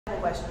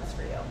Questions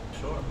for you.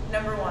 Sure.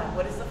 Number one,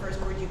 what is the first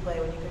chord you play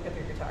when you pick up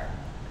your guitar?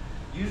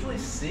 Usually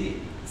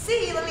C.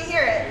 C, let me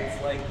hear it.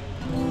 It's like...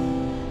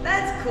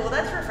 That's cool,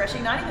 that's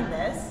refreshing, not even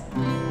this.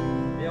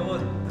 Yeah, well,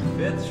 the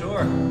fifth, sure.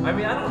 I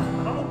mean, I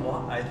don't know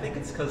why. I think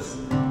it's because,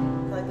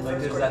 Like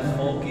there's that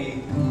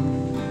folky...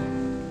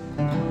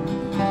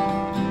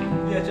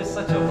 Yeah, just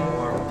such a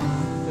warm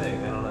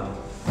thing, I don't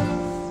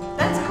know.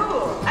 That's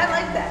cool, I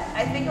like that.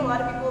 I think a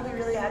lot of people will be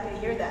really happy to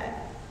hear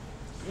that.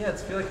 Yeah, I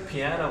feel like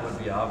piano would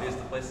be obvious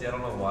to play C. I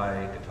don't know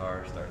why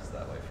guitar starts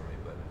that way for me,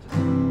 but it just,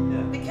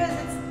 yeah. Because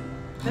it's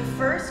the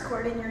first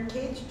chord in your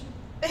caged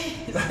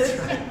space. That's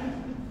right.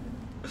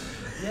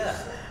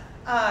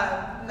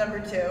 Yeah. Number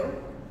two,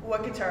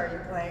 what guitar are you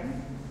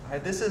playing?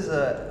 This is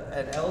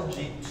an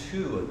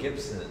LG2, a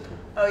Gibson.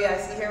 Oh yeah,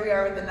 see here we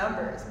are with the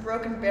numbers.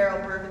 Broken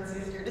barrel bourbon's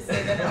easier to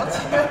say than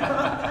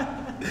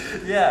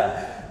L2.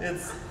 Yeah,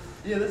 this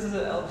is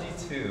an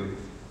LG2,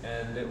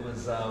 and it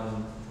was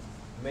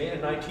made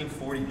in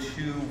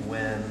 1942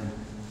 when,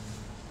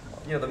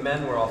 the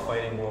men were all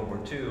fighting World War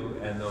II,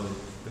 and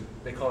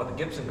they call it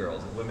the Gibson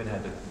girls. Women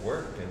had to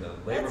work in the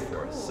labor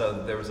force, cool.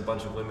 So there was a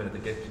bunch of women at the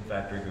Gibson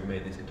factory who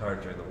made these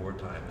guitars during the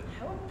wartime.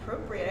 How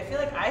appropriate. I feel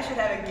like I should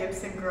have a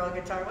Gibson girl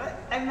guitar. What?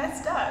 I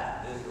messed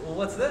up. Well,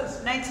 what's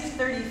this?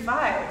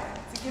 1935.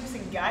 It's a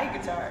Gibson guy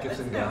guitar.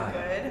 Gibson That's guy. not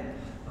good.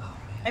 Oh, man.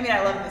 I mean,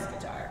 I love this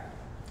guitar.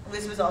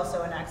 This was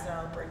also an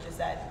accidental purchase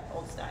at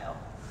Old Style.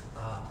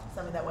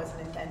 Something that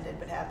wasn't intended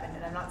but happened,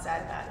 and I'm not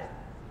sad about it.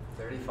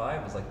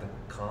 35 was like the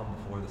calm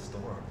before the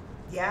storm.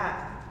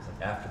 Yeah. It's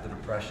like after the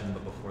Depression,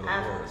 but before the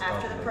war.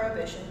 After the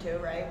Prohibition too,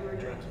 right? We were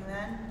drinking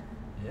then.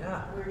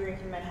 Yeah. We were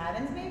drinking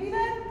Manhattans maybe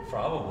then?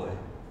 Probably.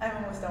 I'm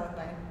almost done with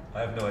mine. I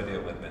have no idea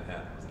when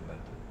Manhattan was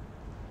invented.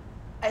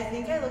 I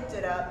think I looked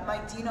it up.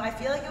 Mike, do you know? I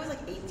feel like it was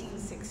like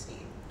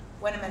 1860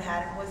 when a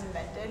Manhattan was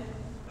invented.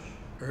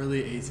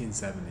 Early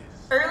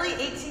 1870s. Early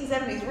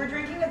 1870s. We're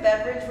drinking a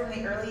beverage from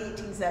the early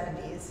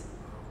 1870s.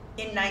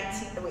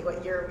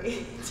 What year are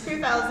we?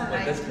 2019.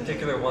 Like this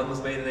particular one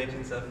was made in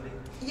 1870?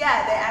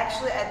 Yeah,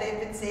 they've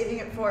been saving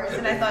it for us,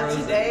 and I thought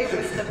today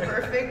was the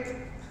perfect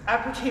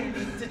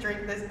opportunity to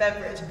drink this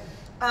beverage.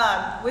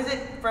 Was it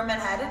from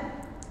Manhattan?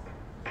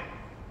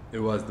 It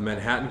was the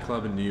Manhattan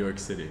Club in New York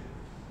City.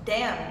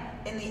 Damn,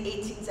 in the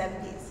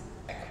 1870s.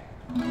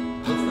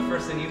 What's the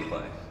first thing you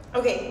play?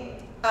 Okay,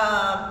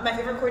 my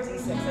favorite chord's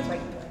E6, that's why I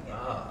keep playing it.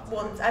 Ah.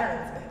 Well, I don't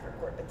know if it's my favorite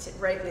chord, but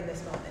right in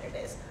this moment it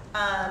is.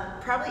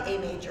 Probably A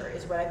major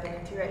is what I've been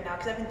into right now,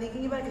 because I've been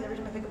thinking about it, because every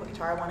time I pick up a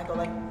guitar, I want to go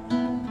like...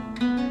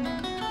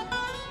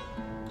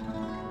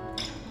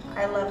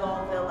 I love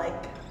all the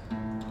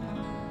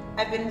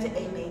I've been into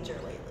A major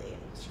lately.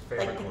 What's your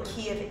favorite Like chord? the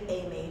key of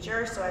A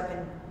major, so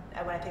when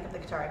I pick up the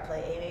guitar, I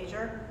play A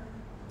major.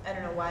 I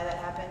don't know why that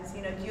happens. Do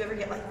you ever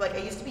get like I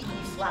used to be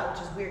E flat,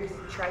 which is weird because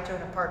it's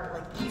tritone apart,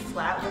 but like E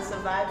flat was the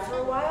vibe for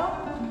a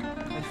while.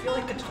 I feel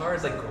like guitar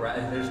is like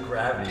there's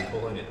gravity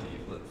pulling it to E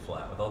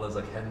flat with all those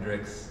like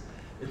Hendrix.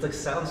 It like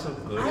sounds so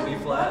good in E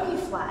flat. I love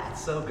E flat.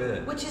 It's so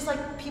good. Which is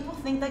like people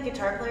think that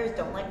guitar players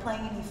don't like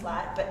playing in E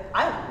flat, but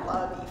I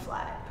love E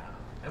flat.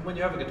 And when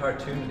you have a guitar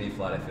tuned in E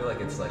flat, I feel like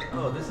it's like,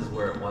 oh, this is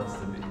where it wants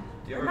to be. Do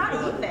you ever Not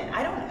feel even. that?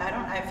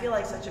 I feel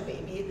like such a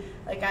baby.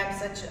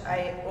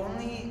 I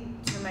only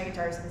tune my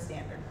guitars in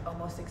standard,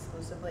 almost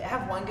exclusively. I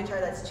have one guitar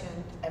that's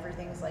tuned,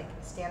 everything's like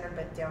standard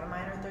but down a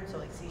minor third, so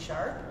like C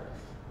sharp.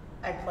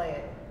 I play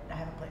it. I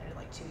haven't played it in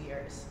like 2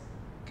 years.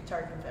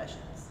 Guitar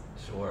confessions.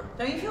 Sure.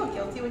 Don't you feel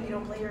guilty when you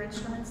don't play your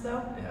instruments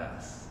though?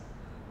 Yes.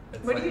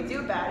 What do you do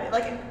about it?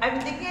 Like, I've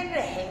been thinking I need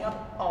to hang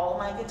up all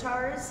my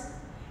guitars,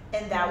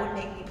 and that would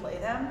make me play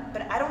them,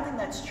 but I don't think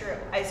that's true.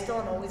 I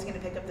still am always going to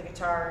pick up the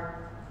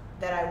guitar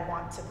that I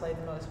want to play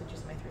the most, which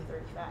is my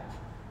 335.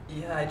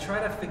 Yeah, I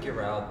try to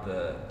figure out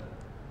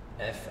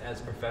if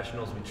as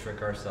professionals we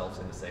trick ourselves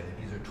into saying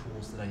that these are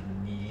tools that I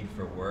need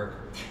for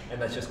work,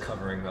 and that's just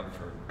covering up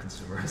for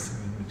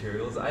consumerism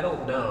materials. I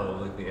don't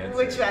know the answer.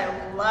 Which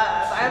I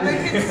love. I'm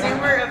a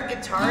consumer of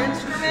guitar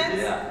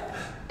instruments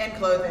and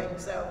clothing,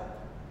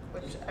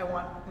 which I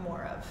want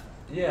more of.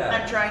 Yeah.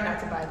 I'm trying not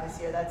to buy this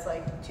year. That's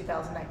like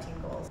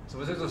 2019 goals. So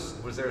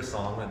was there a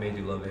song that made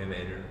you love A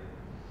major?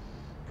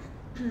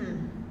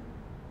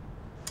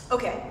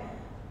 Okay.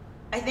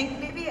 I think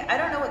maybe, I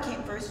don't know what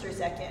came first or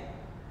second,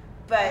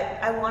 but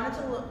I wanted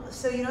to look,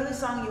 so you know the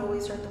song You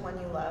Always Hurt the One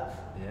You Love?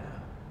 Yeah.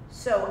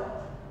 So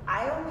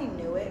I only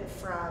knew it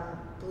from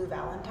Blue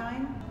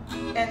Valentine,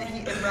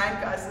 and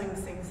Ryan Gosling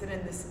sings it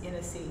in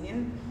a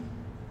scene.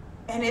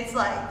 And it's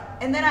like,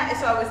 and then I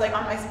was like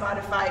on my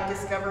Spotify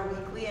Discover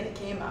Weekly, and it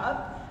came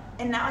up.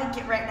 And now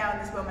right now in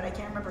this moment, I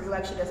can't remember who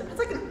actually does it, but it's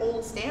like an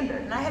old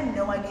standard, and I had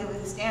no idea it was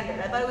a standard.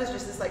 I thought it was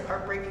just this like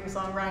heartbreaking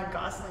song Ryan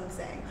Gosling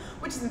sang,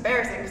 which is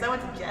embarrassing because I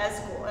went to jazz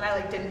school and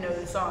I didn't know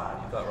the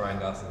song. You thought Ryan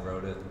Gosling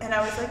wrote it? And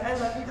I was like, I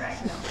love you,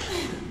 Ryan.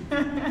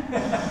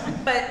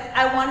 No. But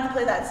I wanted to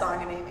play that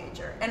song in A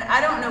major, and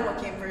I don't know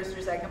what came first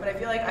or second, but I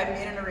feel like I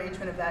made an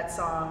arrangement of that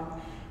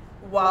song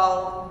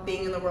while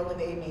being in the world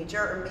of A major,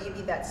 or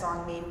maybe that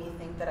song made me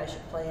think that I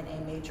should play an A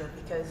major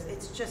because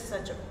it's just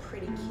such a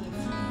pretty key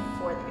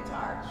for the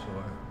guitar.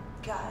 Sure.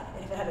 God,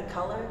 and if it had a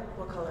color,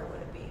 what color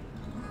would it be?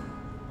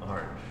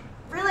 Orange.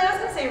 Really? I was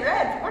gonna say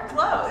red. We're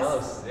close.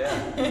 Close, yeah.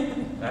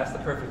 That's the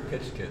perfect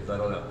pitch, kids. I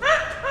don't know.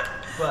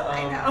 But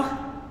I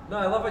know. no,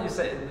 I love what you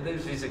say.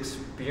 There's these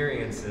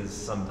experiences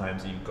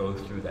sometimes you go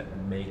through that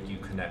make you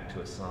connect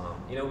to a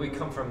song. You know, we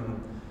come from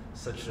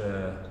such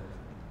a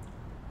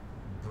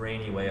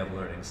brainy way of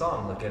learning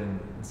songs, like getting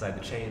inside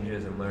the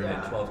changes and learning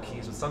at 12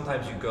 keys. But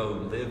sometimes you go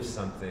live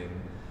something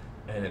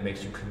and it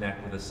makes you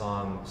connect with a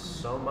song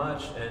so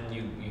much, and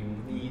you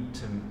need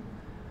to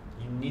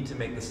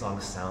make the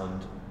song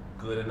sound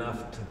good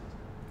enough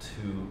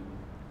to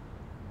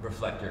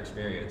reflect your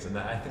experience, and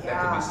I think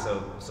that can be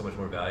so much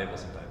more valuable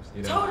sometimes.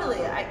 You know? Totally.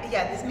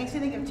 This makes me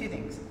think of two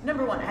things.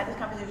 Number one, I had this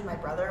conversation with my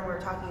brother, and we were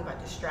talking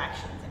about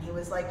distractions, and he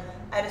was like,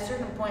 at a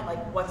certain point, like,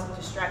 what's a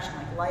distraction?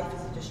 Like, life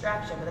is a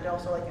distraction, but it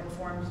also like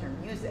informs your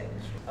music.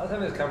 I was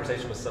having this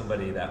conversation with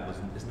somebody that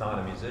is not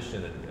a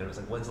musician, and it was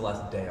like, when's the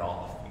last day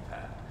off you've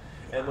had?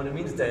 And when it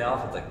means day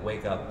off, it's like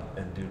wake up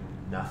and do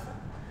nothing.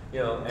 You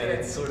know, and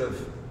it's sort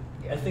of,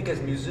 I think as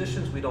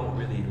musicians, we don't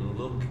really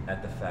look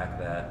at the fact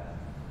that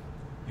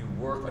you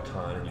work a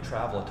ton and you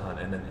travel a ton,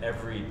 and then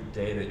every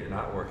day that you're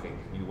not working,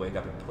 you wake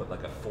up and put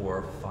like a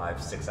 4,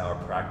 5, 6 hour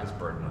practice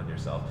burden on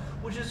yourself,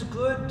 which is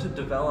good to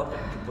develop,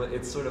 but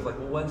it's sort of like,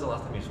 well, when's the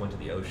last time you just went to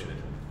the ocean and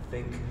didn't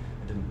think,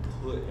 and didn't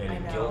put any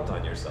guilt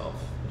on yourself?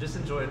 You just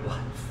enjoyed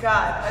life.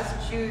 God,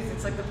 us Jews,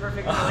 it's like the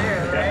perfect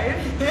career, right?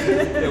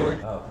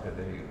 Oh, good,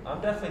 there you go.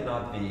 I'm definitely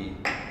not the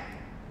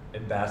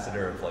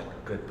ambassador of like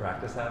good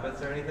practice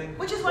habits or anything.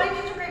 Which is why you're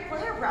such a great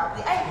player,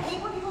 probably. I hate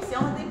when people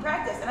sound like they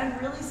practice, and I'm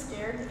really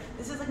scared.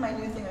 This is like my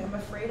new thing. Like, I'm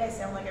afraid I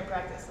sound like I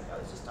practice, like I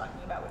was just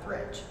talking about with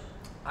Rich.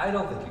 I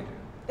don't think you do.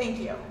 Thank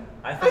you.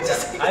 I think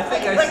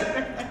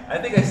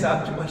I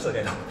sound too much like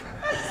I don't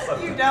practice.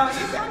 You don't.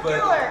 You sound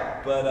killer.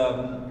 But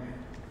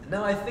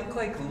no, I think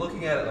like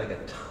looking at it like a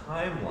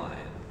timeline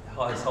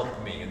has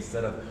helped me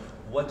instead of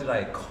what did I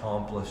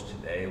accomplish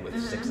today with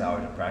 6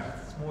 hours of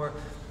practice. It's more,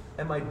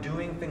 am I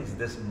doing things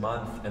this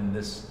month and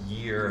this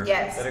year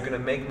that are going to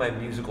make my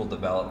musical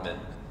development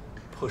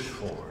push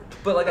forward?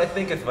 But like I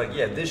think if like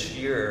this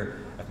year,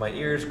 if my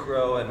ears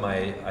grow and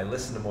I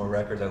listen to more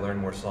records, I learn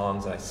more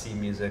songs, and I see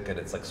music, and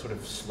it's like sort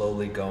of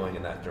slowly going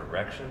in that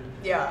direction.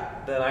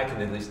 Then I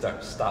can at least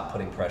stop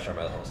putting pressure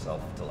on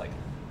myself to like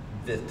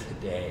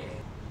today.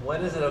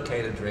 When is it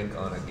okay to drink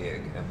on a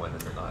gig, and when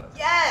is it not?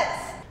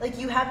 Yes! Like,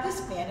 you have this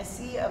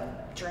fantasy of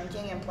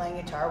drinking and playing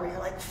guitar where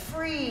you're like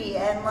free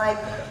and like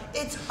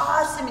it's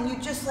awesome and you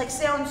just like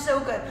sound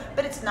so good,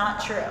 but it's not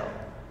true.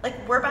 Like,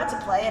 we're about to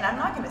play and I'm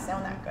not going to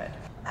sound that good.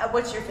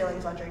 What's your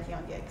feelings on drinking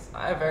on gigs?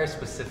 I have very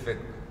specific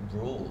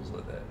rules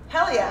with it.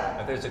 Hell yeah!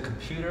 If there's a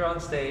computer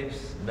on stage,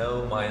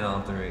 no mind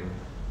altering.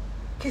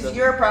 Because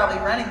you're probably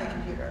running the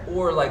computer.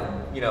 Or like,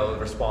 you know,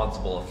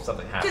 responsible if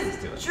something happens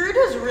to it. Drew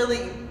does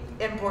really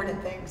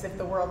important things if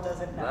the world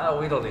doesn't know. No,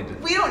 we don't need to.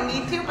 We don't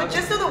need to, but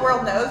just so the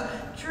world knows,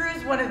 Drew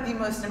is one of the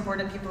most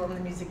important people in the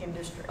music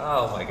industry.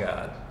 Oh my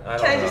God.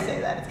 Can I just say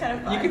that? It's kind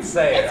of fun. You can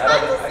say it. It's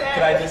fun to say.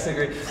 Can I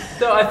disagree?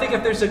 No, I think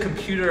if there's a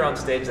computer on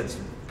stage that's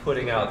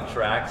putting out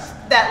tracks.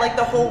 That like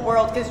the whole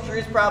world, because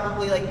Drew's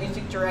probably like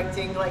music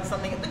directing like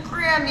something at the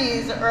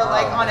Grammys or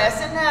like on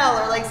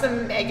SNL or like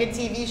some mega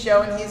TV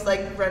show, and he's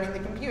like running the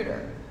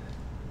computer.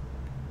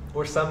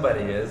 Or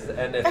somebody is,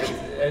 and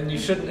and you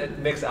shouldn't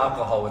mix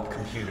alcohol with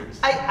computers.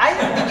 I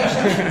don't think you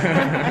should.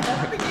 I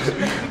don't think you should.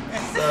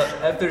 So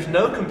if there's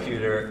no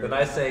computer, then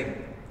I say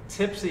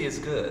tipsy is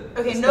good.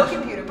 Okay, no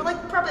computer, but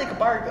like probably like a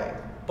bar gig.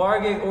 Bar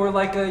gig, or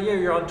like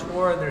you're on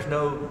tour and there's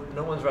no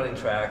one's running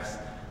tracks,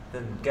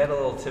 then get a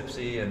little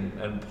tipsy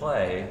and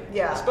play.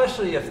 Yeah.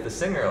 Especially if the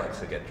singer likes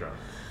to get drunk.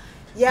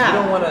 Yeah. You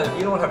don't want to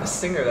have a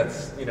singer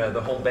that's,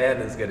 the whole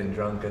band is getting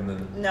drunk and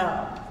then.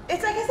 No. I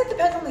guess it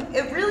depends on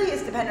it really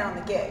is dependent on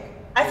the gig.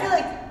 I feel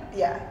like,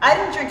 I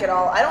didn't drink at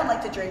all. I don't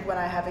like to drink when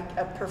I have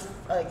a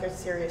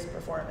serious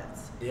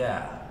performance.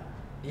 Yeah.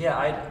 Yeah,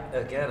 I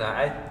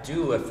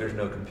do if there's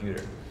no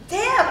computer.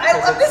 Damn, I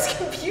love this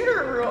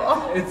computer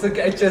rule.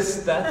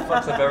 That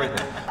fucks up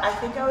everything. I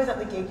think I was at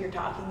the gig you're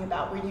talking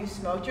about where you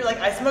smoked. You're like,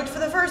 I smoked for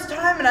the first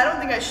time and I don't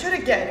think I should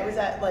again. It was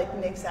at like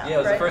Nick's house. Yeah, it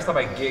was the first time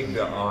I gigged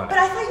on. But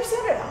I thought you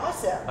sounded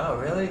awesome. Oh,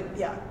 really?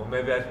 Yeah. Well,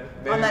 maybe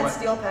on that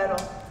steel pedal.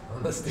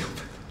 On the steel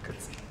pedal.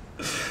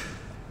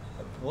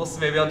 We'll see.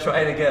 Maybe I'll try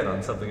it again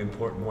on something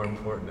more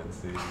important and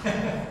see.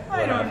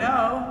 I don't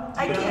know.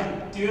 I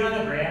can't. Do it on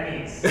the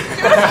Grammys.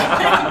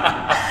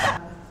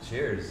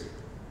 Cheers.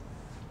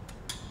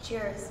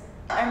 Cheers.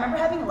 I remember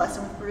having a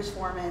lesson with Bruce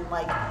Foreman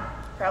like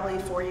probably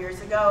 4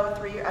 years ago,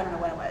 3 years, I don't know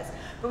when it was.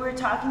 But we were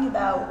talking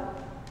about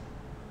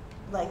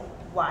like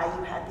why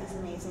you had these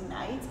amazing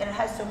nights, and it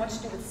has so much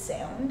to do with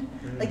sound.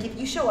 Like if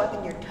you show up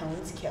and your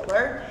tone's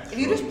killer, if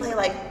you just play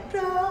like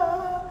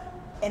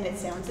and it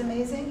sounds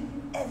amazing,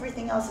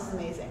 everything else is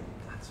amazing.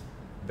 That's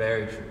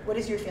very true. What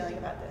is your feeling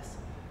about this?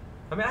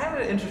 I mean, I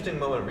had an interesting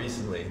moment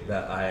recently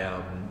that I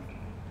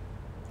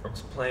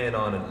was playing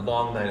on a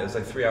long night. It was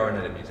like 3-hour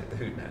night of music, the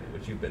Hoot Night,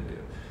 which you've been to.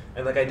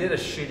 And like I did a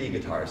shitty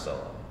guitar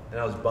solo. And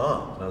I was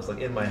bummed. And I was like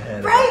in my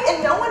head. Right,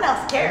 and no one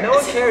else cares. And no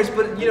one cares,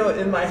 but you know,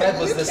 in my head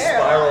was You this care.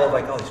 spiral of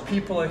like, oh, these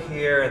people are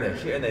here and they're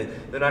here and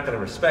they're not going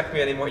to respect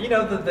me anymore. You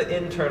know, the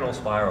internal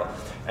spiral.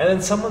 And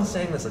then someone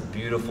sang this like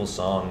beautiful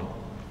song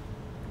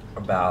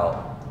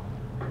about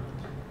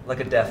like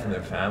a death in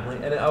their family,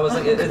 and I was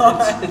like,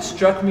 it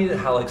struck me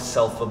how like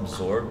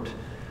self-absorbed,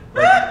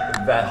 like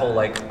that whole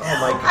like, oh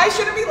my god. I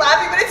shouldn't be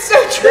laughing, but it's so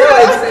true.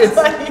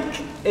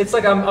 Yeah, it's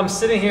like I'm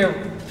sitting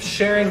here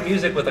sharing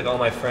music with like all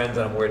my friends,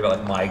 and I'm worried about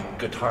like my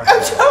guitar.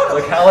 Oh,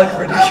 totally. Like how like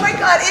ridiculous. Oh my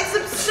god, it's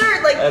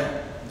absurd. Like,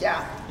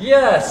 yeah.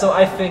 Yeah, so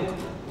I think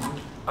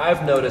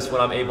I've noticed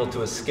when I'm able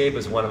to escape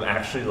is when I'm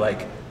actually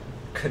like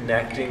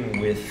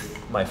connecting with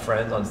my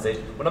friends on stage.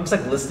 When I'm just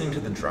like listening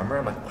to the drummer,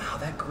 I'm like, wow,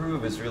 that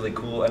groove is really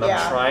cool. And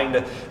I'm trying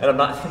to, and I'm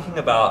not thinking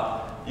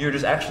about, you're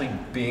just actually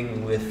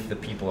being with the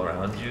people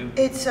around you.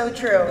 It's so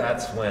true.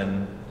 That's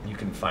when you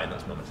can find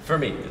those moments. For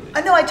me, at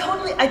least. No, I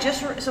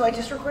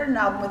just recorded an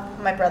album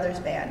with my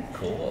brother's band.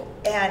 Cool.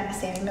 And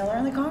Sammy Miller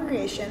and the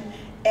Congregation.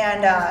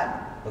 And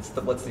what's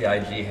the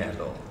IG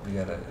handle? We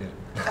gotta.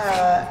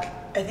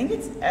 I think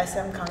it's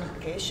SM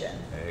Congregation.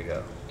 There you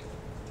go.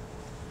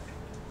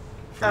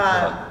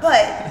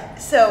 But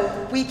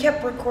so we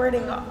kept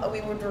recording. We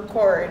would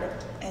record,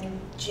 and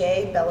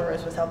Jay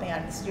Bellerose was helping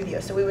out in the studio.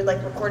 So we would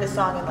like record a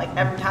song, and like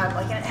every time,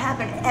 like, and it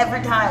happened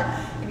every time.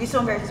 It'd be so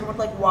embarrassing. Someone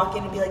would like walk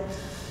in and be like,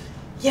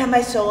 "Yeah,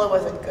 my solo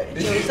wasn't good." And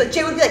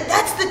Jay would be like,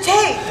 "That's the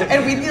tape,"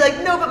 and we'd be like,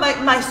 "No, but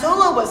my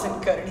solo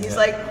wasn't good." And he's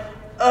like,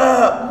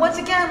 once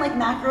again, like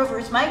macro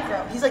versus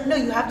micro. He's like, "No,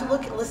 you have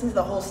to listen to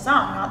the whole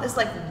song, not this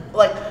like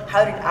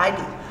how did I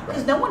do?"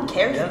 Because no one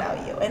cares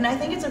about you, and I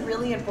think it's a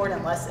really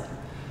important lesson.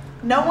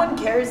 No one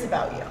cares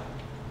about you.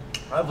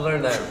 I've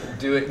learned that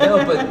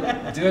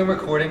doing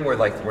recording where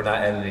like we're not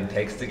editing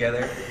takes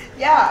together.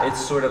 Yeah.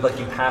 It's sort of like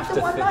you have to.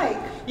 The one mic.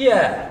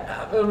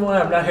 Yeah, I'm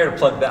not here to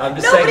plug that. I'm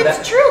just no, saying but that.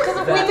 It's true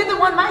because we did the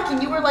one mic,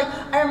 and you were like,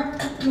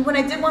 when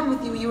I did one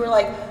with you, you were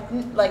like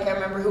I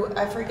remember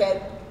I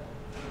forget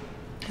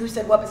who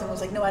said what, but someone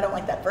was like, "No, I don't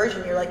like that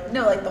version." You're like,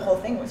 "No, like the whole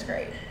thing was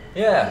great."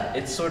 Yeah,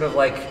 it's sort of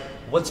like,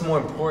 what's more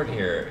important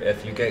here?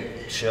 If you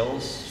get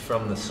chills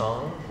from the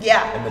song,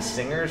 and the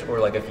singers, or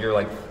like if you're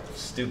like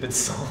stupid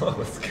solo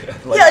is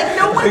good. Like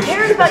no one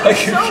cares about your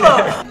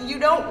solo. You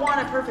don't want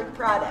a perfect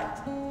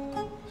product.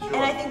 Sure. And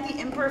I think the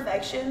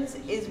imperfections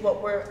is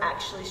what we're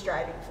actually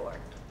striving for.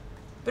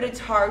 But it's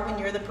hard when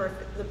you're the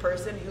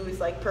person who is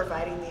like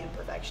providing the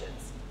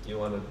imperfections. You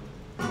want to.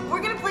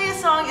 We're gonna play a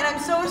song, and I'm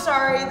so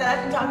sorry that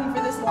I've been talking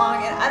for this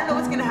long, and I don't know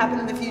what's gonna happen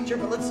in the future,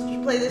 but let's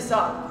play this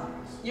song.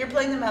 You're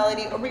playing the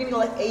melody, or we're gonna go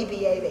like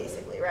ABA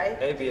basically, right?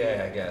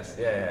 ABA, I guess.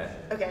 Yeah.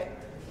 Okay.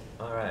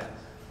 All right.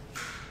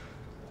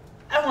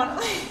 I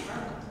want to.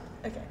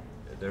 Okay.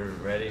 They're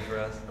ready for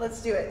us?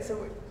 Let's do it.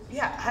 So,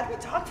 how did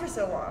we talk for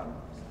so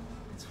long?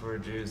 It's for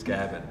Jews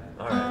gabbing.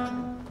 All right.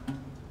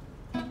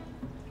 Oh,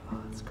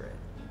 that's great.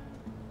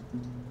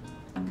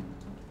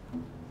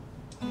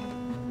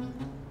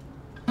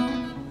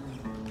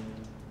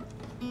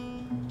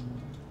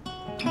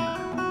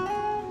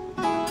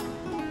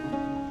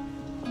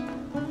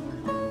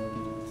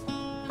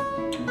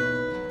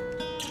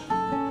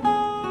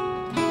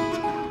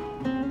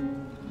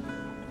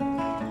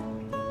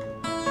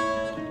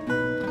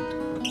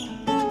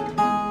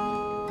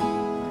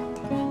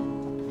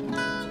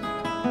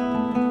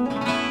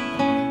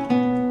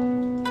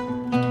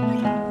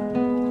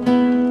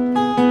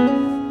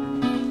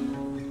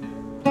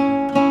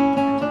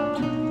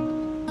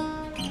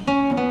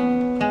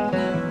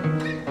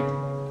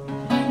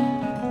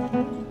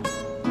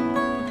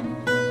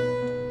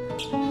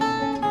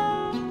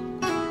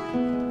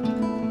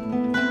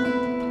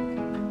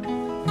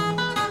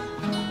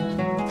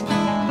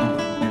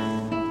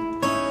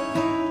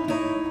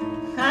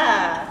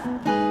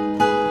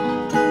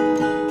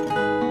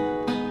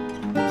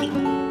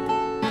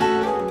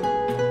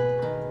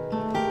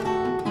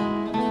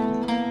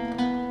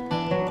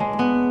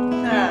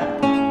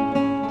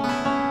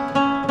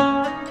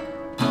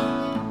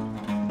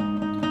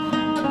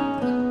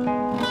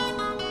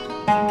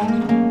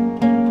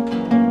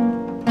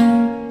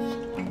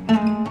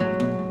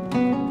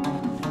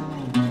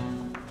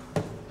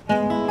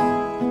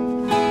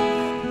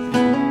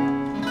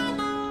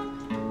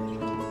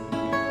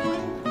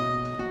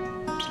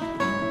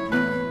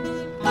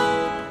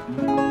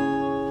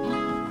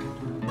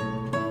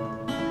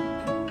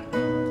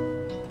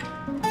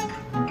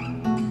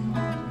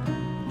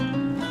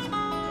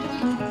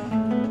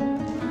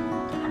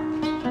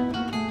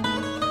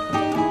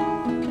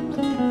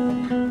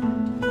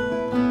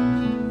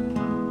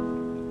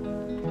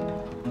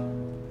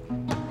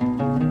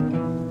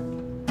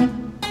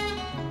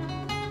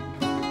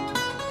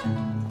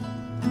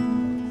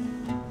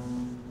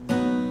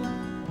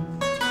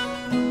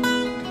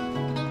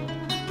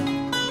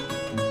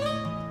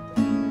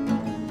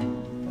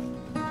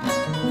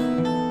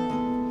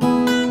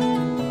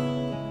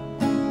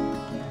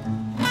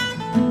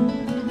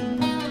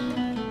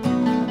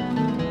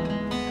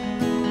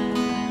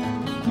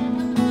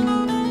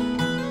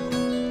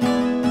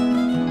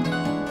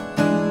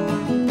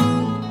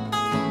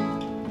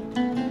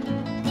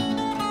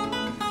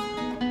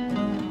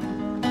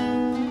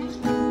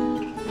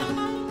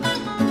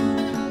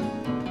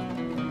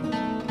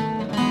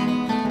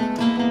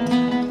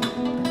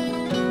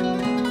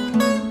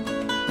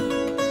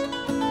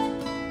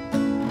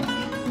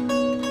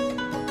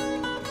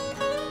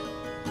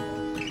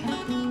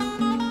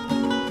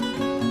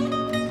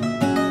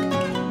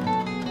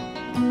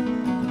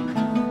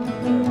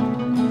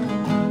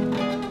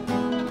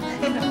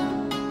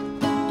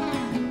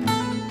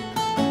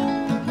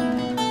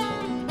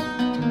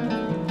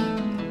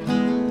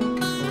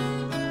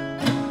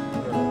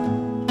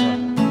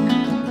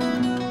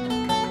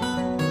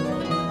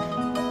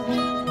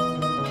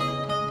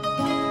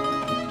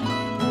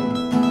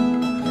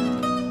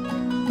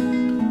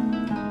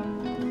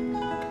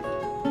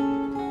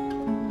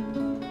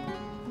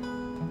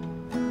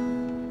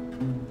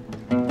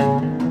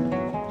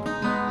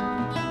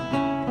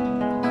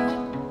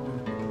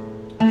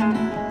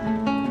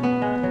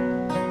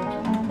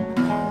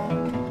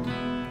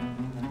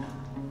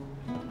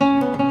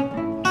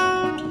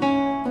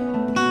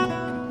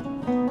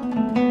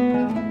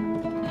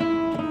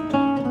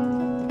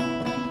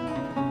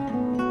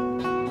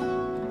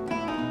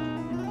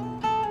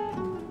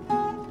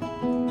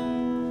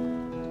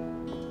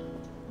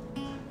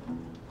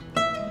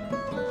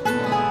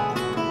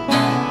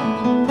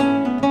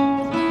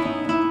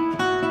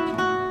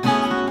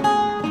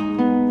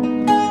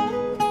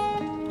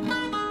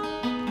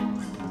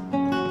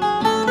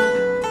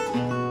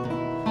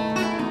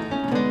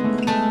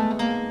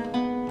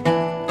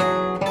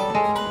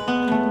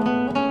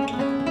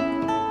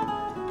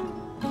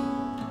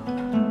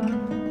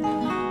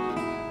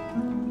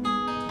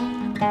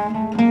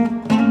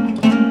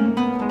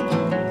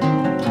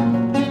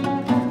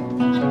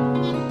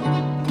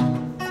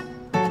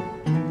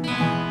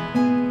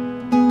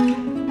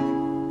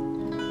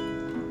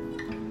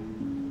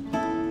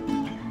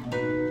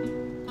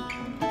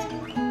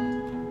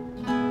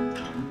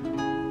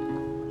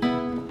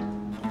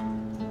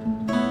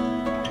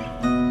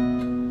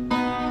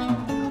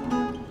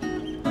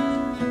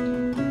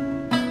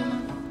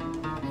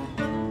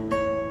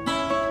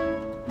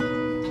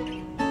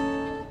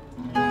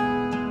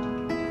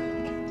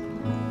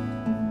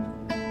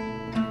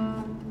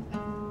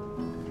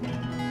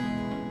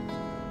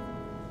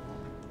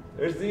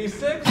 There's the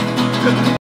E6.